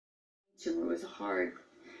tumor was hard.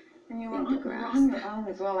 And you were on your own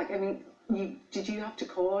as well. Like, I mean, did you have to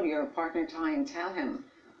call your partner Ty and tell him?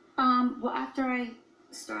 Well, after I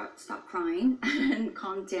stopped crying and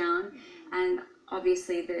calmed down, and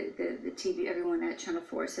obviously the TV, everyone at Channel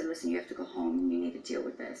 4 said, listen, you have to go home, you need to deal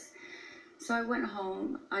with this. So I went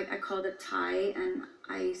home, I called up Ty and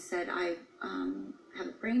I said, I have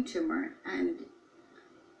a brain tumor, and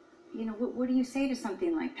you know, what do you say to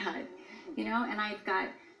something like that? You know, and I've got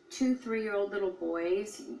 2 3-year-old little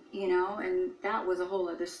boys, you know, and that was a whole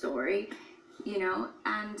other story, you know,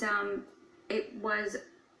 and it was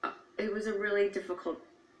a really difficult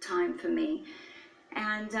time for me.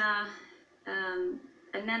 And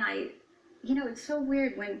then you know, it's so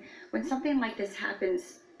weird when something like this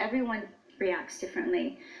happens, everyone reacts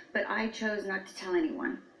differently, but I chose not to tell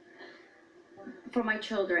anyone. For my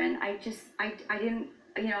children, I didn't,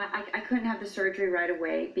 you know, I couldn't have the surgery right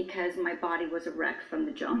away because my body was a wreck from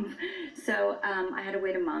the jump. So I had to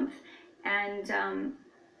wait a month, and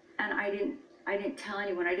I didn't tell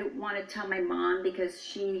anyone. I didn't want to tell my mom because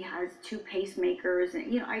she has 2 pacemakers,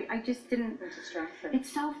 and you know, I just didn't.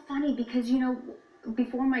 It's so funny because, you know,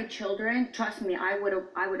 before my children, trust me, I would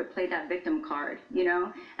have played that victim card, you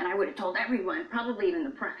know, and I would have told everyone, probably even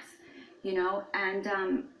the press, you know,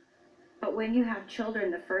 and but when you have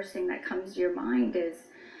children, the first thing that comes to your mind is,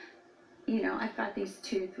 you know, I've got these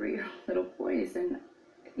 2 3-year-old little boys, and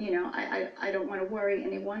you know, I don't want to worry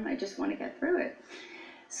anyone. I just want to get through it.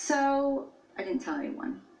 So I didn't tell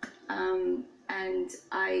anyone, and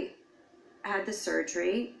I had the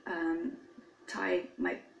surgery. Ty,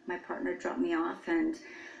 my partner, dropped me off, and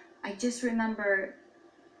I just remember,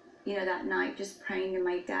 you know, that night just praying to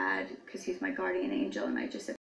my dad because he's my guardian angel, and I just said,